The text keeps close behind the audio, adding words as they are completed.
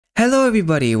Hello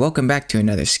everybody, welcome back to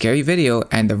another scary video,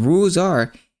 and the rules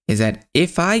is that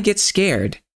if I get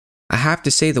scared, I have to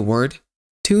say the word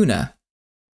tuna.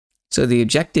 So the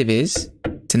objective is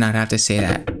to not have to say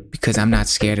that because I'm not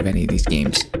scared of any of these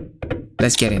games.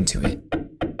 Let's get into it.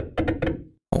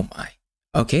 Oh my.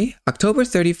 Okay, October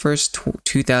 31st,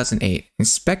 2008.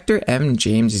 Inspector M.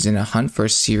 James is in a hunt for a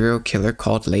serial killer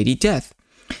called Lady Death.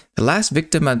 The last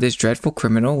victim of this dreadful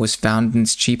criminal was found in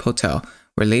this cheap hotel,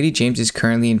 where Lady James is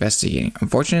currently investigating.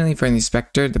 Unfortunately for the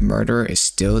inspector, the murderer is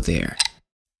still there.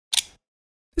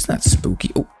 It's not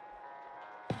spooky. Oh.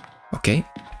 Okay.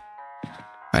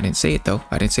 I didn't say it though.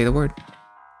 I didn't say the word.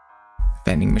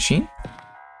 Vending machine.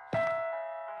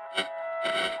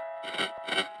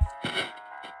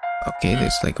 Okay,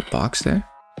 there's like a box there.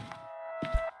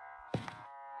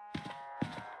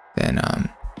 Then, I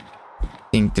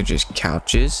think they're just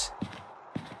couches.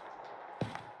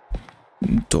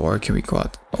 Door, can we go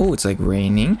out? Oh, it's like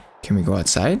raining. Can we go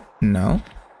outside? No.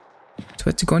 Do I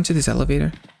have to go into this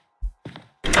elevator?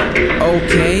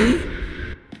 Okay.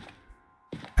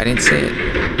 I didn't say it.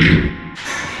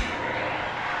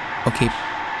 Okay.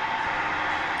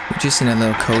 We're just in a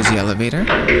little cozy elevator.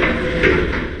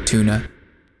 Tuna.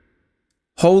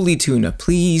 Holy tuna,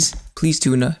 please. Please,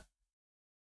 tuna.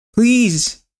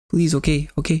 Please. Please, okay,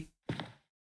 okay.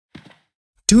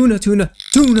 Tuna, tuna,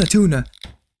 tuna, tuna.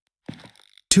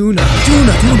 Tuna,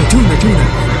 tuna, tuna, tuna, tuna,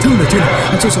 tuna, tuna.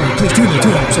 I'm so sorry, please, tuna,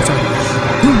 tuna, I'm so sorry.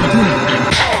 Tuna, tuna.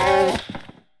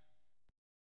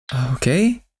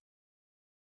 Okay.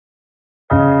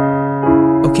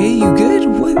 Okay, you good?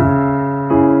 What?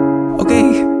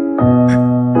 Okay.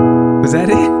 Was that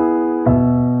it?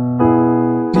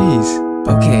 Jeez.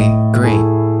 Okay, great.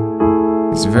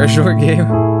 It's a very short game.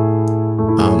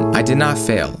 I did not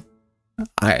fail.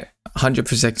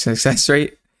 100% success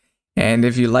rate. And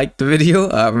if you liked the video,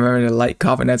 remember to like,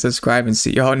 comment, and subscribe, and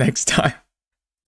see y'all next time.